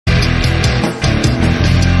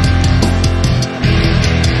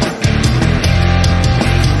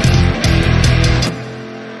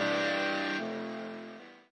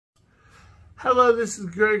Hello, this is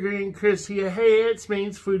Gregory and Chris here. Hey, it's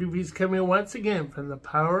MAINE'S Food Reviews coming once again from the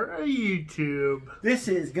power of YouTube. This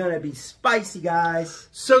is gonna be spicy, guys.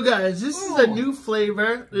 So guys, this is a new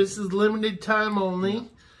flavor. This is limited time only.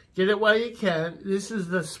 Get it while you can. This is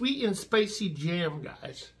the sweet and spicy jam,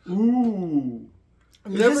 guys. Ooh.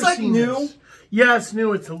 I've Is never this like seen new? this. Yeah, it's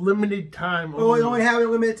new. It's a limited time only. Oh, you only have a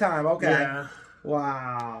limited time. Okay. Yeah.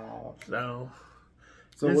 Wow.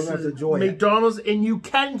 So we're this gonna have to is enjoy it. McDonald's, and you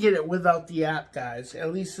can get it without the app, guys.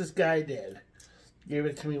 At least this guy did. Gave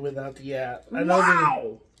it to me without the app. I know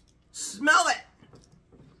Wow. Smell it.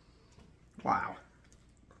 Wow.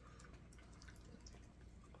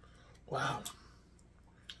 Wow.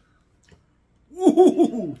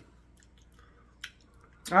 Ooh.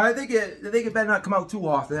 I think it better not come out too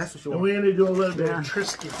often. That's for sure. And we're gonna do a little bit of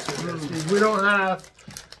Triscuits with this because we don't have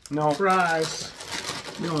fries.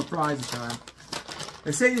 We don't have fries this time.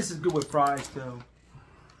 They say this is good with fries too.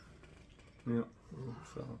 Yeah.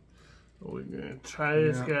 So we're gonna try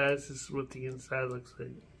this, guys. This is what the inside looks like.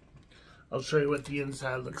 I'll show you what the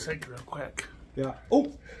inside looks like real quick. Yeah.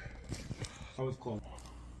 Oh. That was close.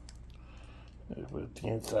 Here's what the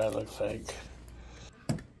inside looks like.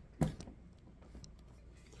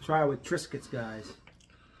 Try it with Triscuits, guys.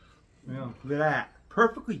 Yeah. Look at that.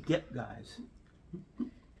 Perfectly dipped, guys.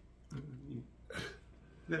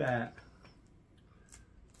 Look at that.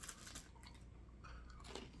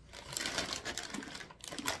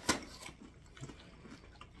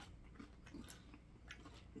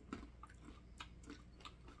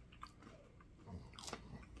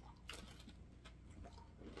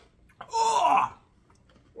 Oh!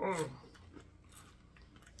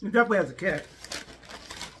 It definitely has a kick.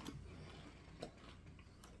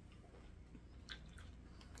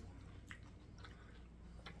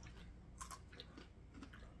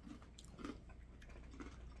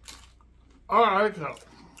 I like that.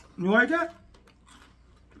 You like that?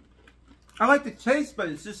 I like the taste, but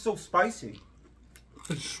it's just so spicy.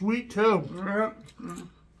 It's sweet too. Yeah.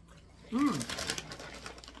 Yeah.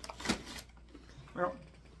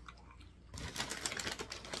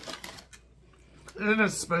 And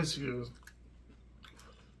it's spicy.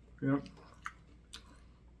 Yeah.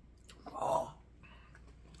 Oh.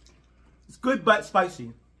 It's good but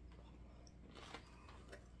spicy.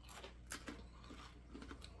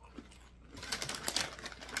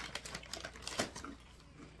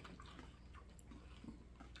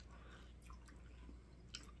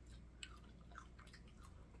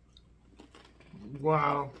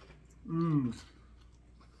 Wow. Mmm.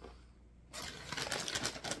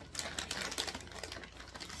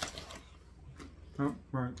 Oh,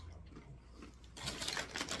 right.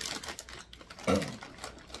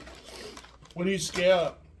 What do you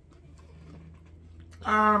scale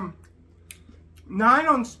up? 9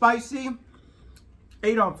 on spicy,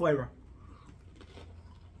 8 on flavor.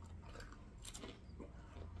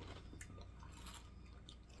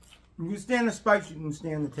 You can stand the spice, you can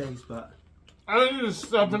stand the taste, but I think it's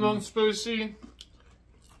 7 on spicy,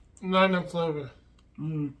 9 on flavor.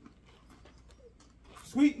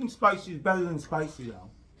 Sweet and spicy is better than spicy, though.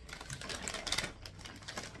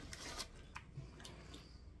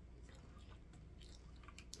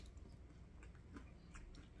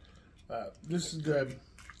 This is good.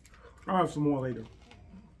 I'll have some more later.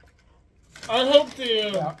 I hope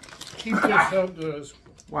they keep this outdoors.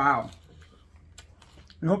 Wow.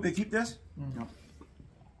 You hope they keep this? No.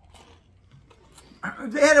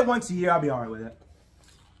 If they had it once a year, I'll be alright with it.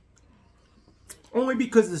 Only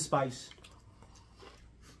because of the spice.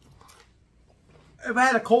 If I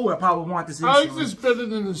had a cola, I probably want this. I like this better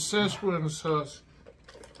than the Szechuan sauce.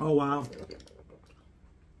 Oh, wow.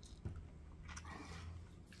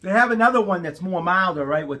 They have another one that's more milder,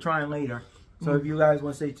 right? We're trying later. So if you guys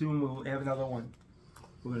want to stay tuned, we'll have another one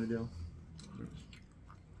we're going to do.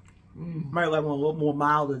 Might like one a little more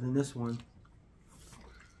milder than this one.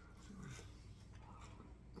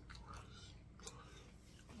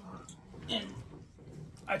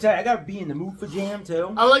 I tell you, I gotta be in the mood for jam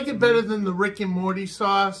too. I like it better than the Rick and Morty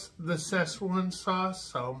sauce, the Szechuan sauce.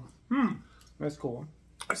 So, That's cool.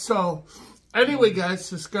 So, anyway, guys,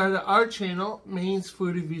 subscribe to our channel, MAINE'S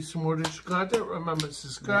Food Reviews, some more content. Remember,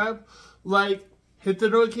 subscribe, like, hit the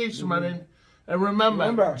notification button, and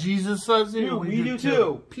remember, Jesus loves you. We do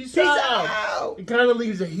too. Peace out. It kind of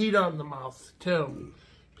leaves a heat on the mouth too.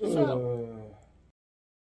 Peace out.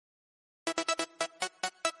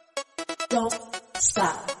 Don't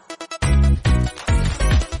stop.